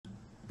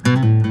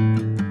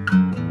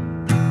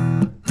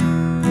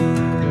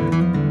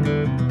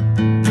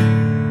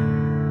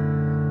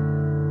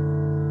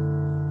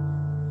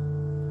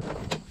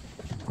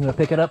gonna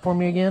pick it up for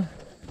me again?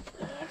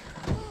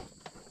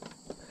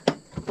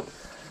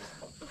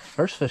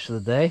 First fish of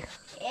the day.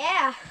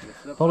 Yeah.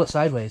 Hold it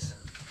sideways.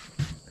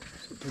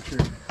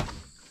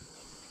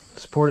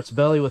 Support its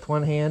belly with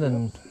one hand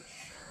and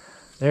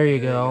there you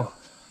go.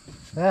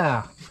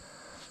 Yeah.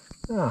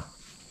 Yeah.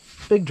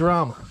 Big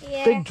drum.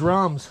 Yeah. Big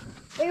drums.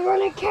 We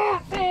want a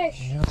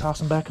catfish. Yeah, toss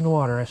them back in the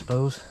water, I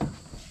suppose.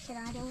 Should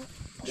I do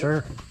it?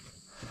 Sure.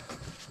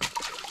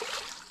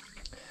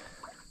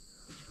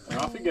 And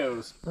off he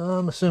goes.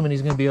 I'm assuming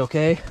he's gonna be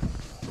okay.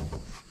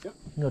 Yep.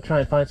 I'm gonna try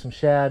and find some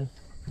shad.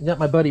 Got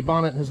my buddy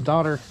Bonnet and his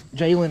daughter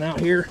Jalen out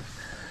here.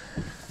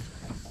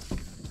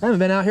 I haven't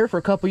been out here for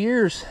a couple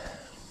years.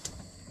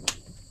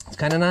 It's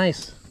kind of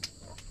nice.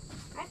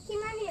 I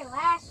came out here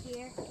last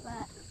year,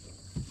 but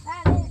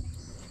that's it.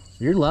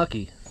 You're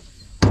lucky.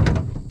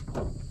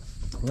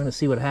 We're gonna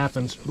see what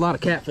happens. A lot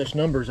of catfish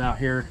numbers out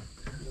here,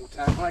 No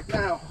time like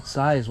now.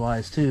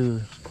 size-wise too.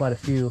 There's quite a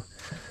few.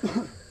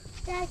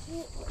 Dad,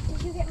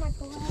 did you get my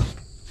pull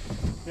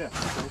Yeah.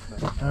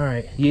 All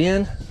right, you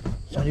in?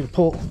 So I need to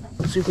pull.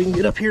 Let's see if we can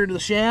get up here to the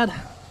shad.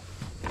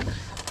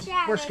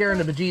 We're scaring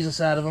the bejesus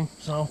out of them,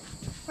 so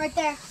Right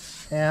there.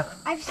 yeah.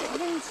 I've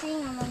been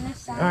seeing them on this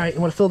side. All right, you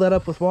want to fill that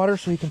up with water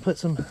so you can put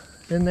some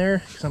in there?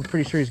 Because I'm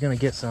pretty sure he's gonna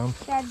get some.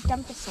 Should I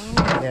dump the sand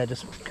out? Yeah,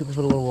 just put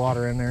a little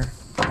water in there.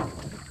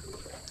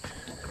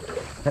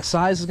 That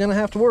size is gonna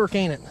have to work,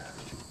 ain't it?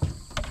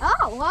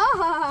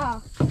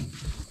 Oh, whoa!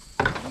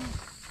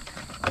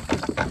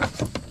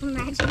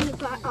 Imagine you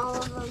got all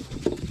of them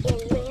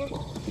in there.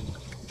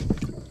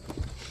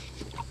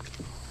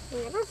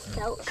 I never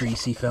felt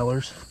Greasy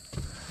fellers.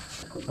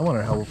 I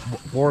wonder how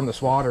warm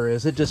this water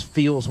is. It just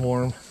feels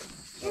warm.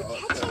 you're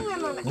catching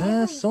them on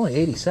Yeah, it's only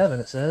 87,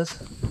 it says.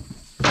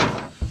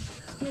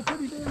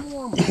 Pretty damn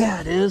warm. Yeah,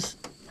 it is.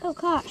 Oh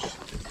gosh.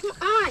 Come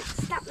on,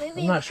 stop moving.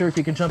 I'm not sure if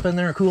you can jump in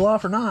there and cool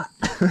off or not.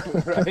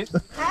 Right?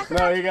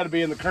 No, you got to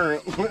be in the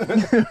current.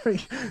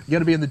 You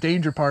gotta be in the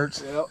danger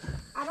parts. Yep.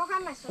 I don't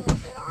have my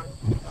swimsuit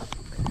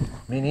on.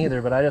 Me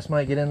neither, but I just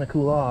might get in to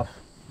cool off.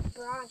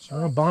 Broad Well,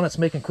 shorts. Bonnet's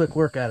making quick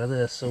work out of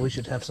this, so we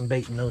should have some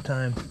bait in no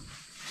time.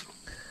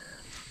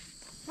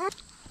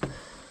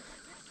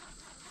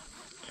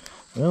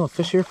 Well, I'll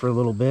fish here for a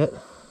little bit,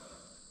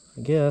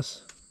 I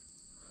guess.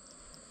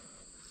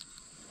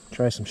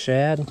 Try some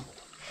shad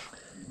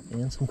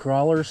and some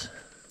crawlers.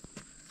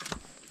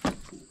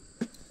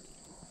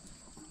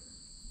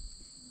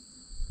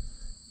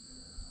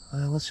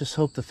 Let's just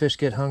hope the fish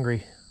get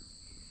hungry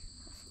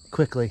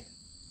quickly.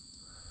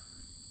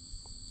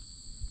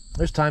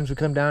 There's times we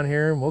come down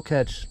here and we'll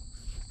catch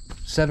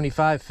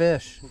 75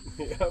 fish.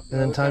 Yep.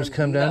 And then times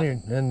come down here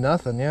and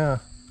nothing, yeah.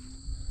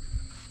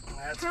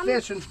 That's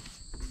fishing.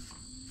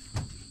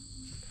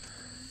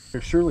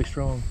 They're surely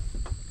strong.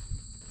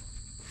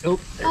 Oh,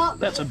 Oh.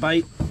 that's a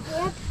bite.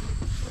 Yep.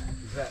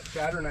 Is that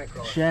shad or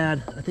nightcrawler?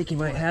 Shad. I think he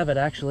might have it,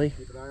 actually.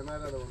 Keep an eye on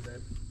that other one,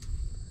 babe.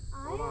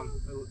 Hold on.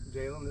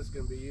 Jalen, this is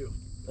going to be you.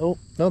 Oh,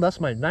 no,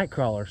 that's my night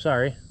crawler.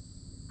 Sorry.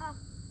 Oh.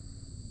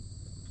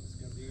 This is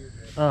going to be you,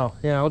 Jalen. Oh,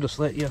 yeah, I'll just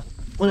let you.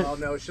 When it, Oh,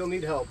 no, she'll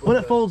need help. when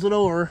with it folds it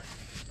over,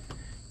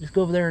 just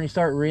go over there and you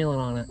start reeling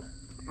on it.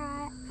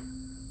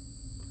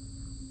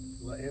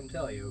 Let him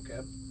tell you,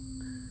 okay?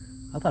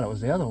 I thought it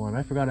was the other one.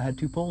 I forgot I had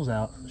two poles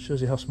out.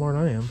 Shows you how smart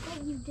I am.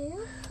 What you do?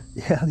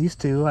 Yeah, these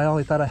two. I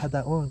only thought I had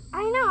that one.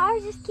 I know, I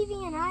was just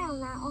keeping an eye on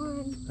that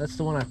one. That's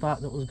the one I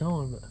thought that was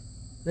going, but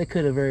they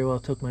could have very well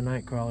took my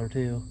night crawler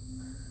too.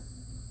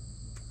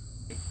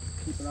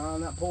 Keep an eye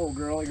on that pole,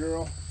 girly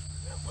girl.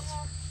 Let's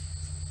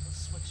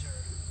switch our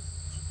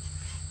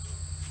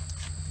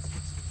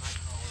night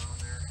crawler on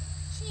there.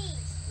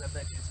 Jeez. I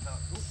bet you it's about.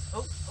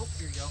 Oh,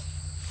 here you go.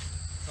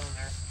 It's on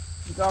there.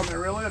 It's on there,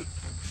 reel in.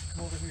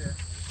 Come over here.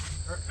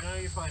 No,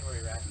 you're fine where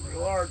you're at.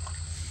 Real hard.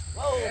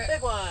 Whoa,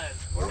 big one.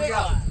 What do we Big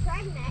got? one.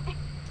 Pregnant.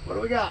 What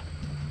do we got?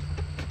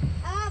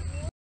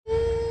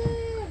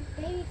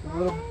 Baby A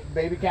little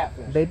baby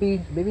catfish.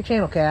 Baby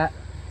channel cat.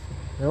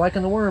 They're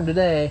liking the worm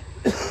today.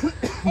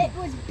 It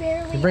was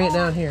barely You bring it on.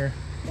 down here.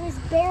 It was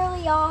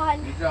barely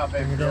on. Good job,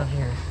 baby Bring it girl. down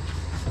here.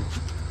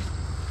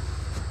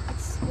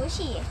 It's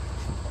squishy.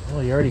 Oh,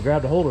 you already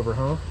grabbed a hold of her,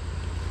 huh?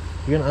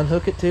 You gonna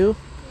unhook it too?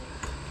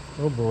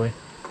 Oh boy.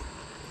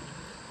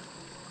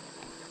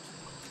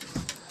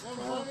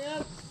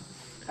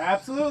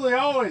 Absolutely,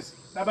 always.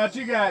 How about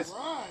you guys?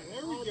 Right,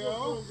 there we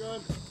go.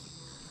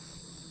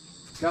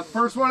 Got the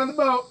first one in the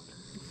boat.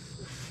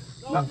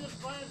 No,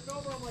 just glanced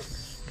over. I'm like,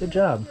 Good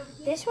job.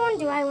 This one,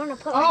 do I want to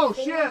put Oh, my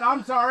finger- shit,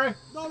 I'm sorry.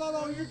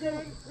 no, you're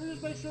good. We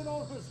just make sure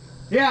no one's.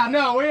 Yeah,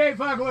 no, we ain't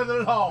fucking with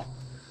it at all.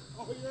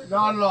 Oh, you're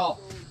Not at all.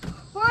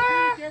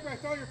 Ah! I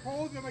saw your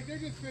poles. I'm like, they're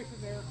just fishing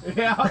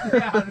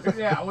there.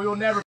 Yeah, we will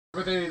never f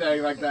with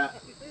anything like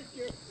that.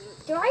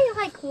 Do I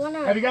like want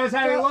to? Have you guys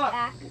had any luck?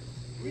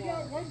 We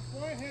got one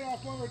hit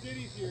off one of our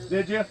ditties here.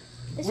 Did you?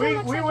 This We one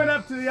looks like went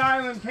up to the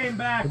island, came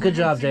back. Good We didn't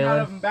job, see none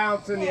Jalen. of them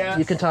bouncing yet.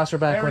 You can toss her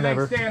back Everything's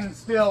whenever. standing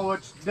still,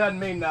 which doesn't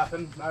mean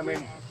nothing. I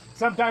mean,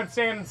 sometimes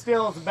standing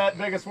still is the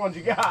biggest ones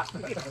you got.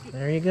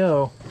 There you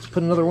go. Let's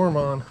put another worm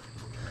on.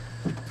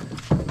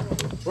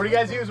 What are you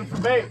guys using for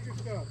bait? Your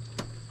stuff.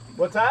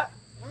 What's that?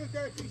 I'm just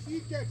gonna see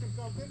she's catching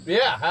something.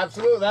 Yeah,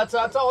 absolutely. That's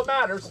all that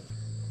matters.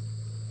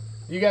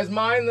 You guys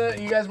mind that?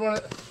 You guys want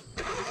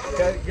to?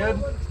 Okay, good.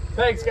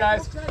 Thanks,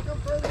 guys. We'll check them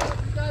further out.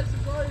 You guys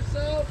enjoy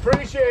yourself.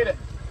 Appreciate it.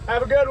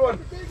 Have a good one.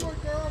 Big one,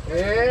 girl.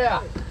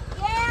 Yeah.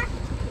 Yeah.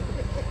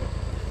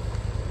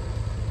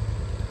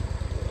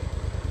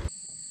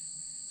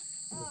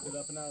 Lift it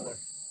up and out of there.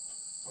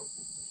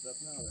 Lift it up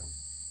and out of there.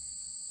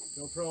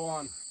 GoPro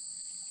on.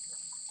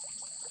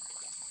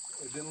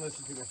 It didn't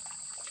listen to me.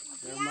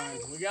 Never mind.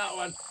 We got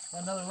one.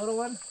 Another little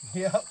one?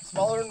 Yep,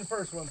 smaller than the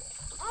first one.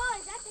 Oh,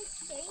 is that the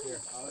same? Here,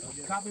 I'll get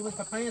it. Caught me with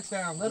my pants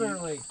down,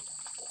 literally.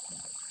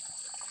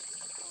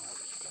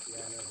 Yeah,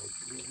 I know.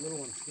 These little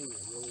ones sting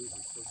real easy,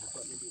 so just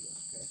let me do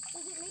this, okay?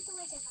 Does it make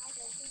like a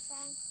vibration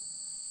sound?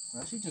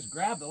 Well, she just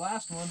grabbed the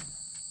last one.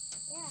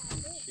 Yeah, I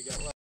did. She got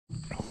left.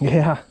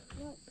 Yeah.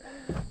 Look,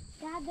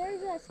 Dad,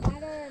 there's a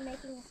spider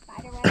making a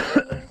spider web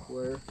over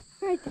Where?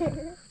 right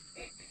there.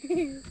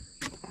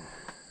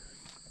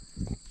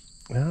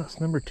 Well, it's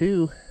number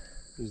 2.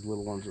 These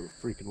little ones are the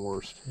freaking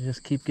worst. They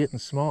just keep getting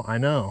small. I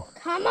know.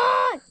 Come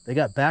on! They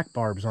got back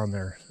barbs on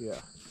their Yeah.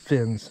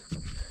 fins.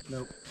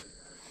 Nope.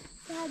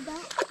 Dad,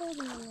 that isn't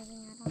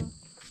moving at all.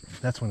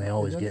 That's when they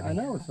always get me. I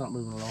know it's not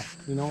moving at all.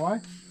 You know why?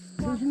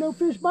 There's no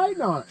fish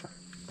biting on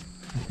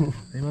it.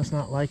 They must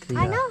not like the...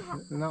 I know how.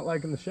 They're not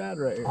liking the shad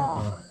right here.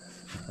 I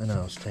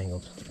know, it's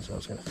tangled. That's what I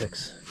was going to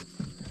fix.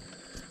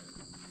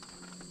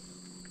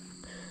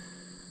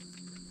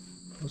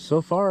 Well,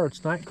 so far, it's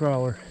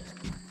Nightcrawler.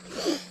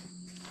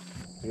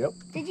 Yep.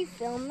 Did you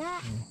film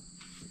that?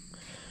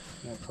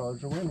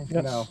 Nightcrawlers are winning.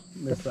 Yes. No,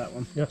 missed that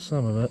one. Got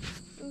some of it.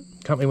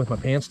 Caught me with my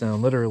pants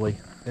down, literally.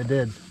 It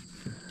did.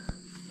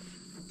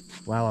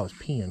 While I was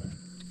peeing.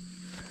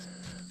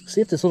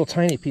 See if this little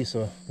tiny piece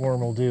of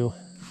worm will do.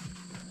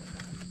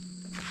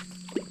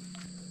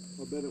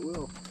 I bet it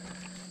will.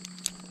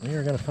 We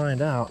are going to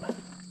find out.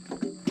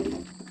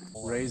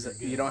 Raise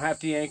it. You don't have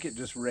to yank it,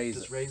 just raise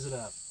Just it. raise it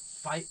up.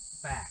 Fight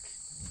back.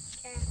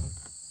 Okay.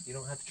 You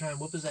don't have to try and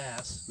whoop his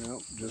ass.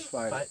 Nope, just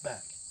fight it. Fight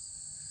back.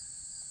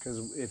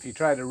 Because if you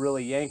try to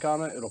really yank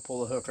on it, it'll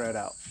pull the hook right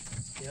out.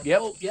 Yep. Yep.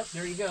 Oh, yep,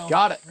 there you go.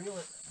 Got it. Reel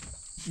it.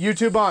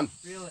 YouTube on.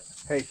 Reel it.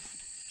 Hey,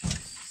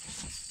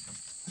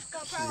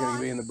 GoPro she's gonna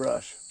on. be in the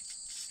brush.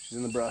 She's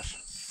in the brush.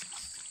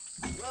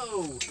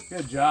 Whoa.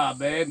 Good job,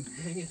 babe.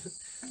 Dang it.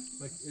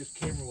 Like this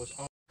camera was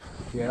off.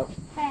 Yep.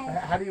 Hey.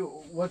 How do you?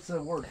 What's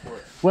the word for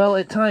it? Well,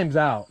 it times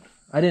out.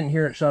 I didn't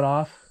hear it shut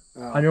off.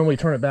 Oh, I normally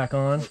turn it back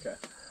on. okay.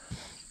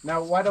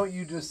 Now, why don't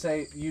you just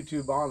say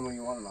YouTube on when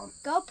you want it on?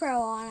 GoPro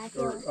on, I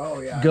feel Or, like.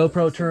 oh yeah.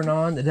 GoPro turn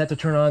on. It'd have to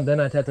turn on. Then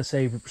I'd have to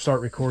say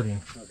start recording.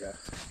 Okay.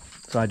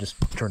 So I just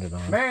turned it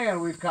on.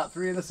 Man, we've caught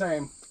 3 of the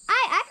same.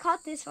 I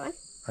caught this one.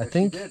 I Yes,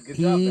 think you did. Good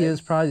he job, babe.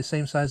 is probably the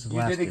same size as You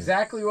last did year.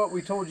 exactly what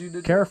we told you to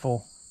do.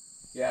 Careful.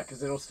 Yeah,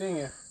 because it'll sting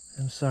you.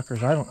 Them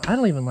suckers. I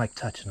don't even like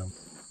touching them.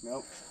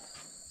 Nope.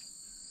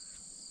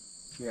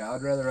 Yeah,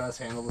 I'd rather us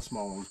handle the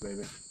small ones,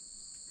 baby.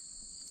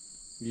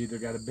 You either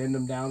got to bend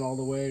them down all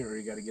the way or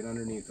you got to get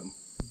underneath them.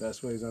 The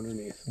best way is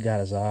underneath.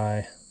 Got his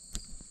eye.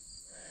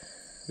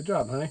 Good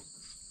job, honey.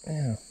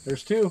 Yeah.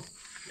 There's 2.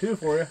 2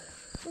 for you.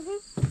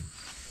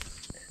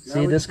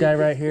 See this guy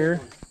right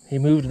here? He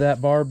moved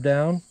that barb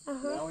down.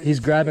 Uh-huh. He's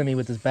grabbing me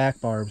with his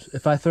back barbs.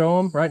 If I throw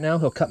him right now,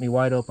 he'll cut me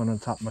wide open on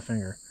the top of my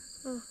finger.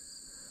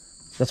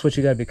 That's what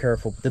you gotta be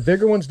careful. The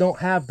bigger ones don't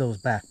have those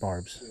back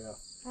barbs.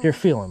 Yeah. Here,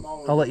 feel them.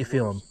 I'll let you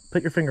feel them.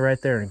 Put your finger right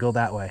there and go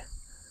that way.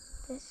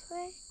 This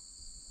way?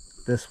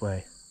 This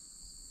way.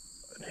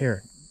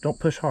 Here, don't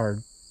push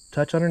hard.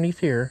 Touch underneath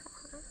here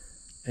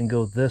and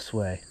go this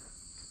way.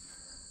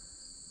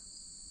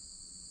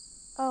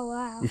 Oh,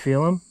 wow. You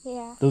feel them?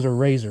 Yeah. Those are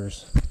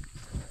razors.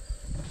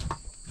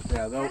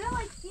 Yeah, I those, don't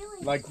like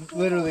feeling like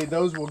literally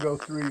those will go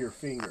through your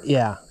finger.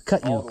 Yeah,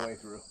 cut All you. the way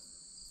through.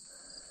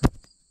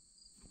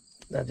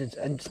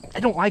 I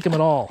don't like them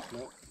at all.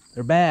 Nope.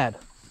 They're bad.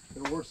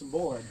 They're worse than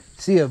bullhead.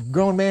 See a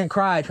grown man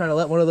cry trying to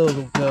let one of those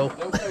go.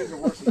 Those things are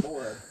worse than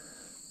bullhead.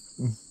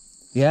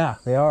 Yeah,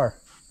 they are.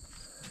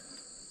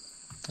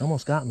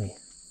 Almost got me.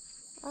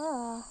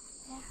 Oh,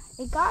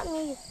 yeah. It got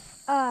me.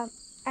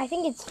 I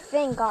think its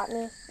fin got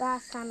me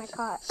last time I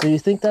caught So you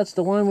think that's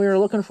the one we were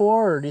looking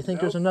for, or do you think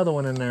there's Nope. another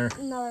one in there?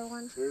 another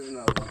one. There's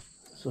another one.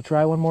 So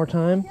try one more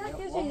time. I feel like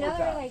there's one more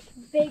another time. like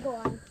big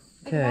one. Like,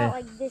 Okay. about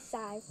like this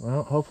size.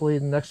 Well, hopefully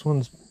the next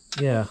one's,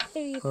 yeah.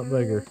 3 lot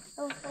bigger.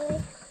 Hopefully.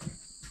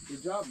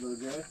 Good job, Blue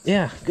Jay.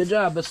 Yeah, good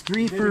job. That's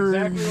 3 You did for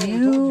exactly what we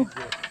you, told you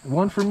to.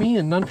 1 for me,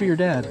 and none for your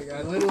dad. Like,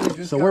 I literally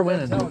just So got we're done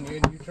winning. telling you,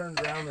 and you turned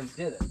around and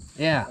did it.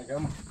 Yeah, Like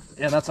I'm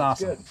yeah, that's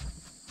awesome. good.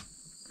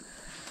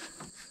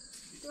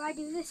 Do I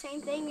do the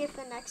same thing if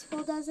the next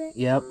pool does it?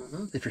 Yep.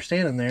 Mhm. If you're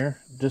standing there,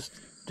 just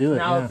do it.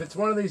 Now, Yeah. if it's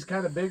one of these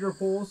kind of bigger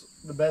pools,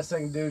 the best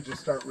thing to do is just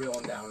start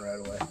reeling down right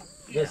away.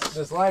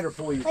 This lighter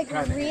pool, you Like can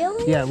kind of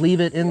really? Yeah, leave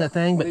it in the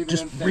thing, but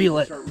just reel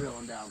it. Start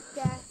reeling down,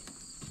 Yeah.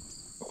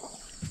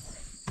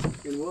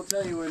 and we'll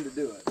tell you when to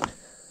do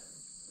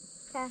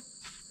it.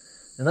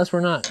 Unless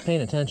we're not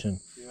paying attention.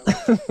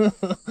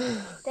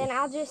 Then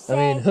I'll just I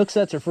say. mean, hook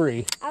sets are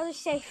free. I'll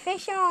just say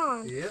fish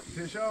on. Yep,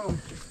 fish on.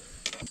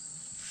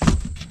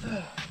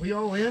 We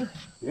all in?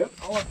 Yep.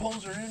 All our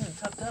poles are in and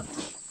tucked up?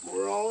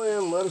 We're all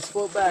in. Let us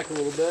float back a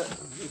little bit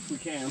if we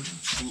can.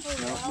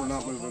 No, we're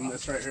not moving.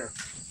 This right here.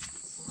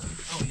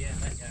 Oh yeah,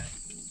 that guy.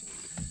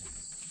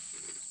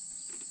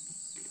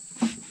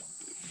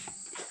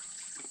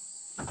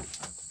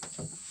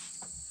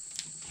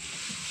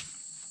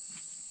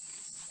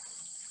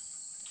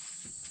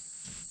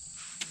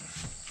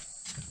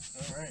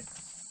 All right.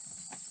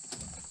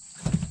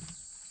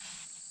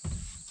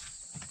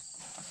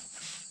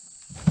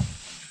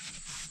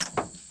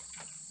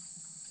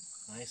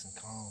 Nice and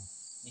calm.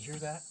 You hear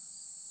that?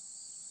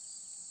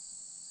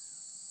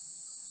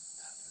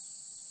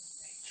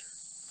 Nature.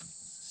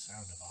 That's the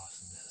sound of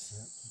awesomeness.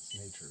 Yep, it's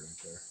nature right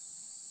there.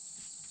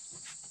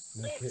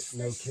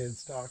 No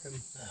kids talking.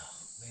 Oh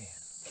man.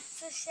 It's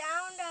the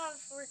sound of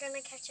we're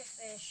gonna catch a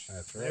fish.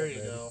 That's right. There you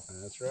baby. go.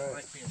 That's right.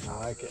 Like being I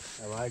like it.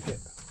 I like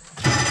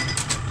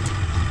it.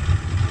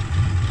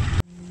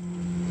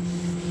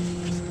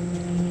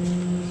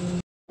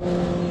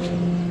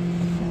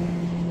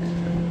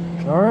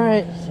 All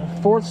right, so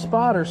fourth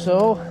spot or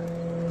so.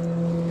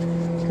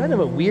 It's kind of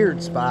a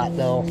weird spot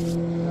though.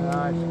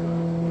 I'm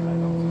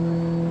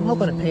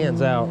hoping it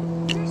pans out.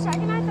 For a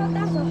second, I thought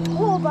that was a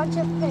whole bunch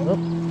of fish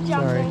Oh,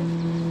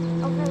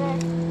 jumping over there.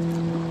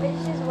 But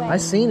it's just wet. I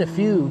seen a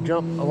few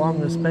jump along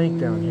this bank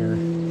down here.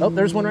 Oh,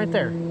 there's one right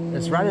there.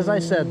 It's right as I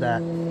said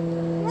that.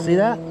 See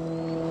that?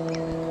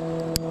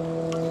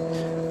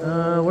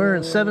 We're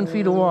in 7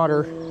 feet of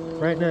water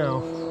right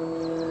now.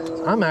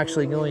 I'm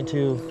actually going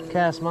to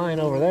cast mine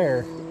over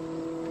there.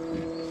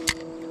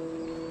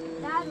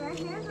 Dad, right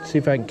here's what See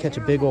if I can catch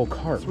a big old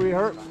carp.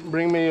 Sweetheart,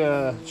 bring me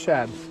a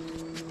shad.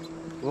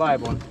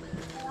 Live one.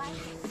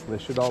 They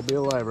should all be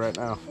alive right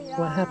now.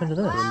 What happened to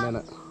this? In a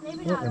minute.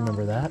 Maybe I don't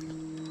remember that.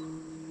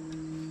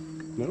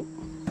 Nope.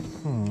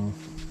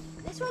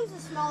 This one's the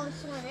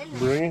smallest one in there.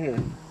 Bring it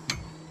here.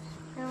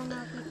 I don't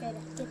know if you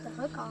could get the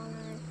hook on it.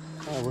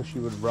 I wish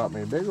you would have brought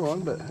me a bigger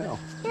one, but hell,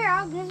 Here,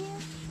 I'll give you.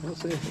 we'll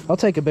see. I'll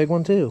take a big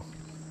one too.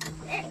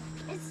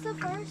 It's the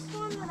first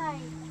one that I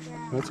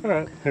grabbed. That's all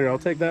right. Here, I'll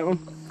take that one.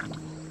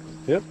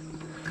 Yep.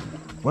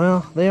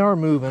 Well, they are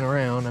moving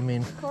around. I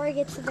mean, Corey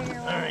gets the bigger one.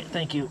 all right,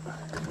 thank you.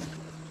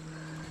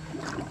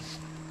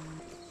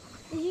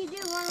 Did you do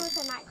one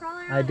with a night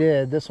crawler on I it?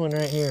 did this one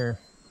right here.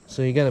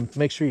 So you got to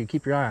make sure you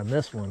keep your eye on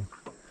this one.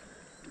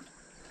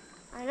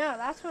 I know,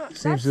 that's what.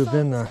 Seems that's to have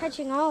been the the-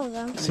 catching all of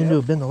them. Seemed to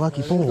have been the lucky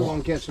That is the pole.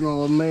 one catching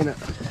all of them, ain't it?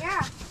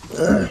 Yeah.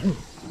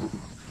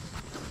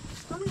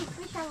 How many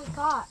fish have we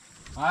caught?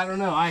 I don't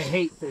know. I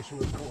hate fishing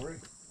with Corey.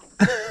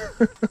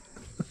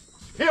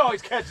 He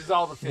always catches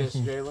all the fish,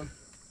 Jalen.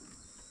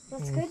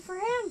 That's good for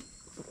him.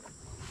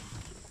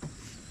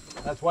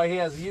 That's why he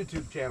has a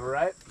YouTube channel,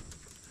 right?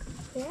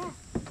 Yeah.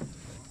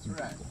 That's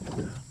right.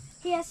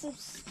 He has some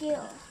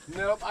skill.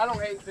 Nope, I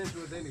don't hate fishing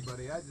with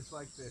anybody. I just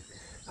like fishing.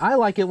 I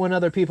like it when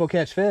other people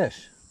catch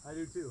fish. I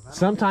do too.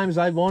 Sometimes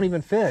I won't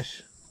even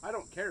fish. I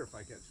don't care if I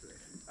catch fish.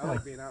 I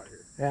like being out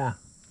here. Yeah.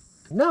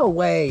 No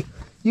way.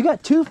 You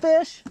got 2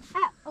 fish?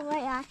 Oh,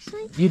 wait,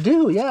 actually? You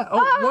do, yeah.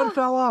 Oh, Ah! one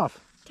fell off.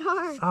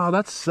 Darn. Oh,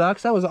 that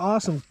sucks. That was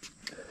awesome.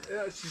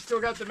 Yeah, she still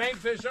got the main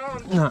fish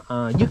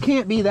on. You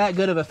can't be that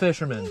good of a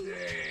fisherman.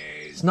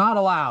 It's not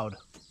allowed.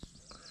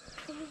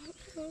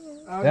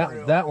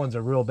 Unreal. That one's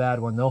a real bad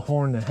one. They'll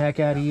horn the heck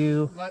out of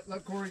you.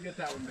 Let Corey get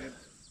that one, babe.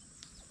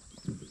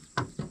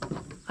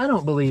 I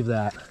don't believe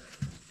that.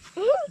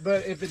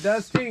 But if it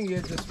does sting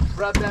you, just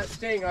rub that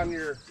sting on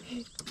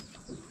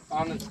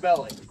its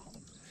belly.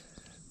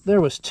 There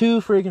was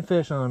 2 freaking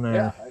fish on there.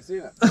 Yeah, I seen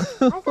it. I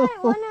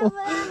thought one of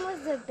them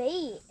was the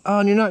bait. Oh,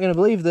 and you're not gonna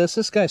believe this.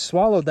 This guy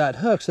swallowed that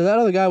hook. So that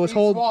other guy was He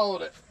holding.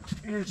 swallowed it.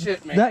 You're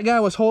shit, man. That guy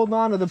was holding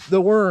on to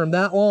the worm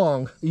that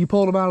long. You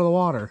pulled him out of the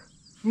water.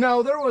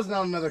 No, there was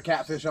not another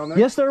catfish on there.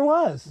 Yes, there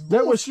was.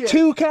 There was Bullshit.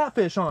 2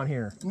 catfish on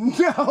here.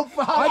 No,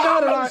 I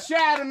got it on-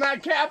 shad in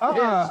that catfish.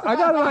 I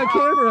got it on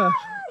camera.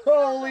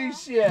 Holy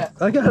shit.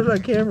 I got it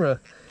on camera.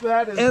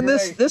 That is And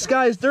great. this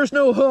guy's, there's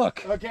no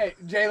hook. Okay,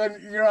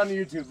 Jalen, you're on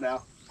YouTube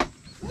now.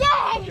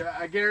 Yay!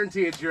 I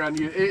guarantee it, you're on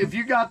YouTube. If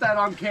you got that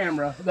on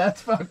camera,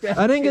 that's fucked up.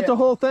 I didn't get the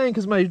whole thing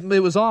because it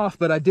was off,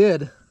 but I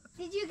did.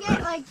 Did you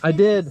get, like, I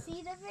did. you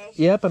see the fish?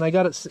 Yep, and I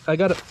got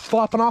it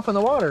flopping off in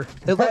the water.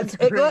 It That's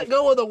let great.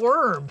 go of the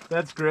worm.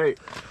 That's great.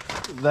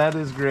 That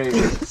is great.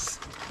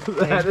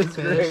 That is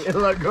great. It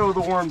let go of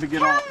the worm to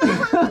get off.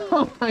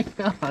 Oh my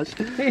gosh.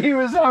 He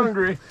was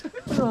hungry.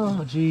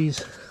 Oh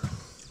jeez.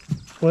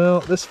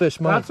 Well, this fish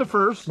might. That's the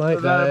first Might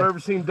that die. I've ever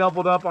seen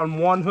doubled up on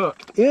one hook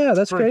Yeah,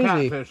 that's for crazy.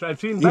 catfish. I've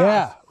seen bass.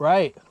 Yeah,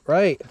 right.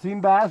 I've seen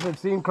bass. I've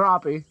seen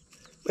crappie.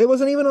 It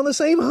wasn't even on the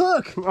same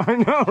hook. I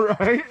know,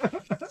 right?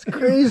 It's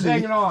crazy.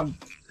 Hanging on.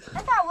 I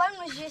thought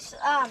one was just,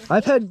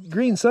 I've had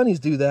green sunnies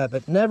do that,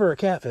 but never a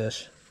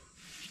catfish.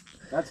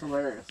 That's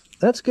hilarious.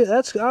 That's good.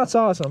 That's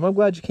awesome. I'm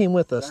glad you came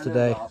with us That is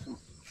today. awesome.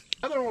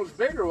 The other one was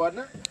bigger,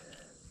 wasn't it?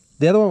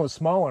 The other one was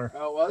smaller.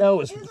 Oh, it was? No, it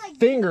was It was like-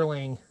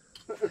 fingerling.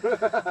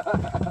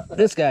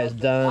 This guy's I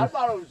done.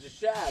 thought it was a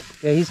shad.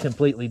 Yeah, he's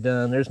completely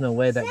done. There's no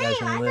way that same. guy's I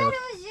gonna thought live.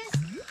 it was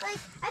just, like,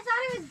 I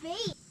thought it was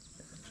bait.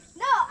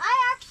 No,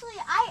 I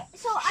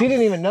She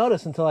didn't even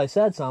notice until I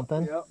said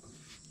something. Yep.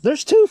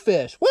 There's 2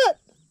 fish. What?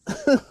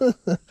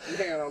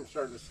 Hang on, I'm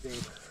starting to steam.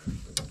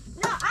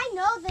 No, I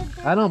know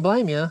that. I don't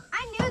blame you.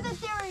 I knew that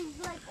there was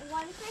like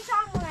one fish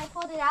on when I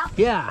pulled it out,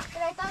 Yeah.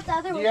 but I thought the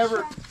other Do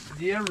was.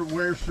 you ever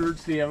wear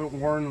shirts that you haven't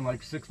worn in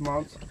like 6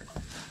 months?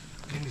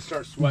 And you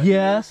start sweating?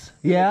 Yes.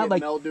 Yeah. get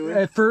Like mildewy?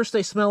 at first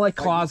they smell like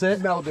closet.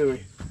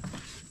 Mildewy.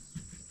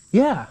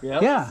 Yeah.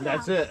 Yep. Yeah.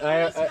 That's it.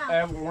 I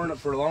haven't worn it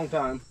for a long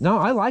time. No,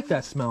 I like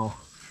that smell.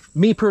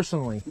 Me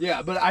personally.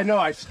 Yeah, but I know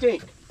I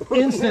stink.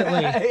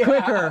 Instantly. Yeah.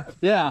 Quicker.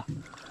 Yeah.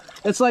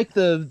 It's like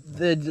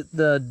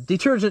the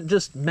detergent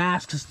just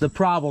masks the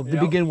problem to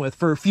Yep. begin with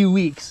for a few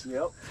weeks.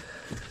 Yep.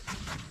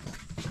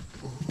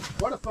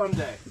 What a fun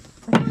day.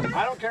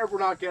 I don't care if we're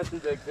not catching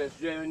big fish,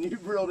 Jamin.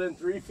 You've reeled in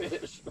 3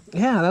 fish.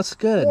 Yeah, that's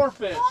good. 4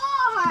 fish.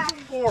 Oh,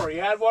 4.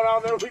 You had one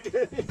on there. We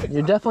did.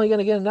 You're definitely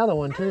gonna get another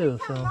one too.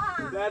 come So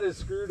on. That is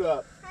screwed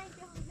up.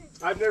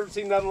 I've never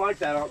seen nothing like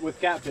that with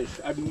catfish.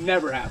 I've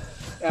never have.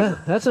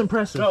 Ever. that's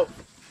impressive. So,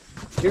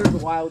 here's the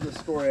wildest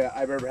story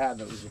I've ever had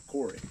that was with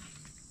Corey.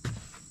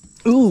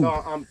 Ooh. So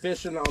I'm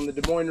fishing on the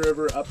Des Moines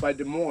River up by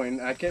Des Moines.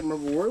 I can't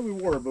remember where we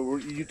were, but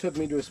you took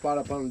me to a spot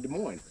up on Des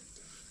Moines.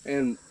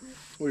 And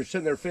we were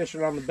sitting there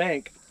fishing on the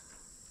bank,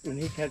 and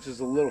he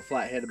catches a little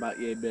flathead about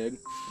yay big.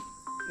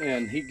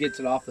 And he gets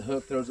it off the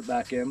hook, throws it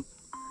back in.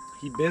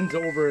 He bends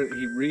over,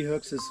 he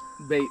rehooks his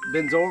bait,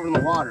 bends over in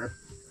the water.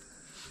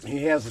 And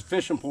he has his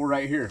fishing pole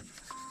right here.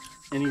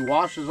 And he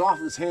washes off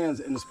his hands,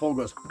 and his pole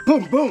goes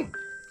boom, boom.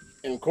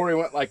 And Corey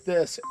went like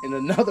this, and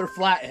another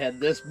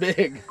flathead this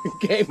big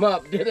came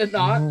up, did it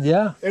not?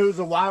 Yeah. It was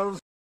the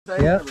wildest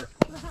thing Yep. ever.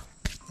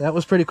 That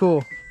was pretty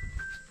cool.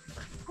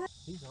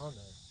 He's on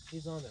there.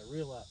 He's on there.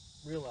 Reel up.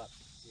 Reel up.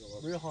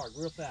 Real hard.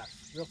 Real fast.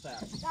 Real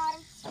fast. Got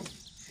him.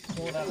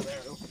 Pull it out of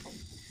there.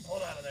 Pull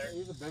it out of there.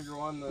 He's a bigger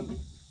one than,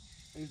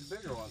 he's a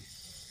bigger one.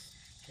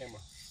 Camera.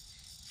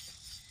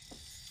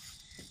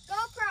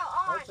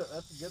 GoPro on.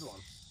 That's a good one.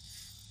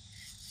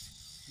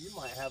 You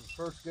might have the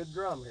first good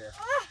drum here.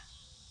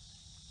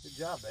 Good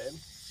job, babe.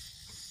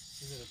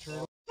 Is it a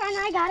turtle? And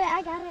I got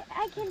it.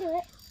 I can do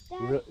it.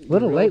 Dad. A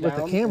little late with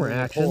the camera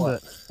action,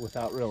 but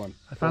without reeling.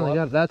 I finally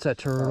got it. That's a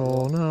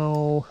turtle.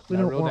 No, we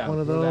don't want one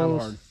of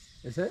those.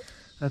 Is it?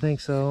 I think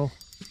so.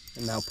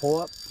 And now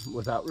pull up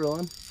without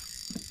reeling.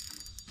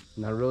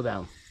 Now reel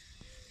down.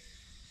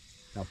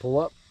 Now pull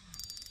up.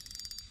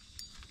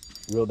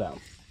 Reel down.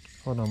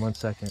 Hold on 1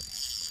 second.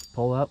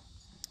 Pull up.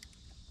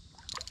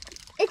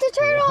 It's a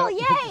turtle!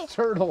 Yay!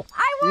 Turtle.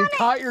 I You want it!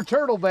 caught your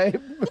turtle, babe.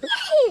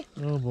 Yay!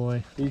 Oh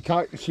boy.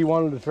 She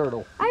wanted a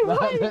turtle. I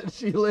want it!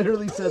 She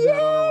literally said that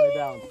on her way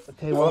down.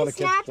 Okay, Is walk, it a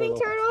snapping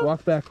turtle?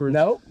 walk backwards.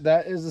 No,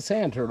 that is a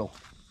sand turtle.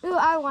 Ooh,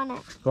 I want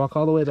it. Walk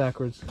all the way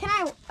backwards. Can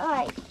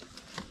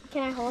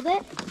I hold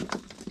it?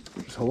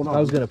 Just hold on. I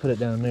was gonna put it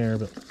down there,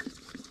 but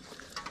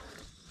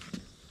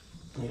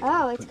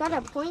Oh, it's got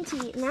a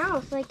pointy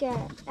mouth like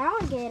a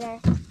alligator.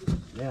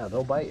 Yeah,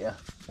 they'll bite you.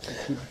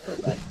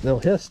 they'll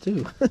hiss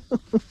too.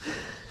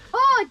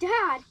 Oh,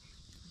 Dad!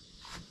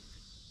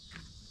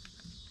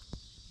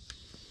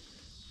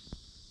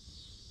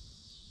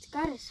 It's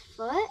got his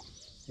foot.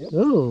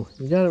 Ooh,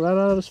 you got it right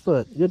out of his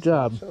foot. Good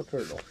job. Shell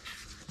turtle.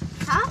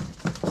 Huh?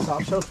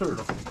 Soft shell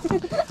turtle.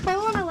 I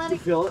want to let You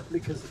it. feel it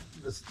because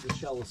the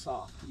shell is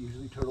soft.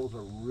 Usually turtles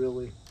are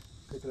really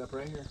pick it up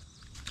right here.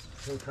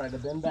 He'll try to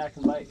bend back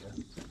and bite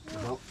you.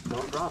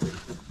 Don't drop it.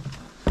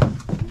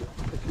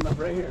 Pick him up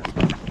right here.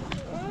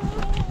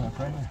 Up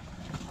right here.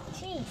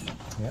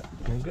 Jeez. Yep,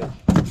 you're good.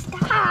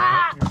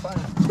 Stop! You're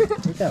fine.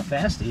 Look how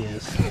fast he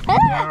is. They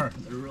are.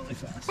 They're really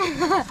fast.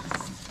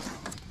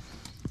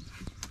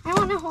 I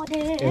want to hold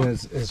it. And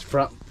his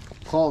front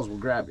claws will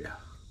grab you.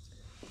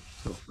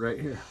 So right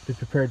here. Be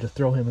prepared to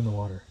throw him in the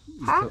water.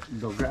 Huh?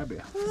 They'll grab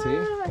you.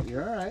 See?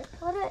 You're all right.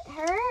 Would it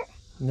hurt?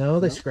 No,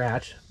 they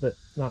scratch, but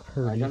not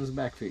hurt I you. got his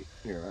back feet.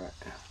 You're all right.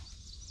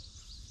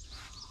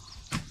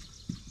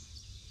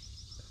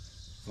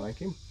 Like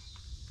him?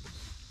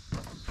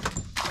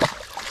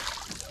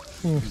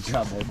 Good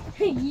job, babe.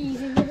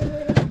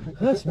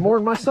 That's more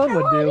than my son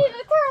would do.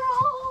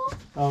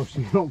 Oh,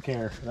 she don't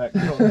care. That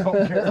girl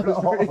don't care at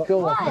all. Pretty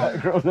cool.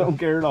 That girl don't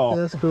care at all.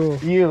 That's cool.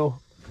 You're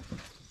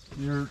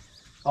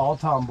all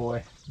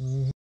tomboy.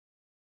 Mm-hmm.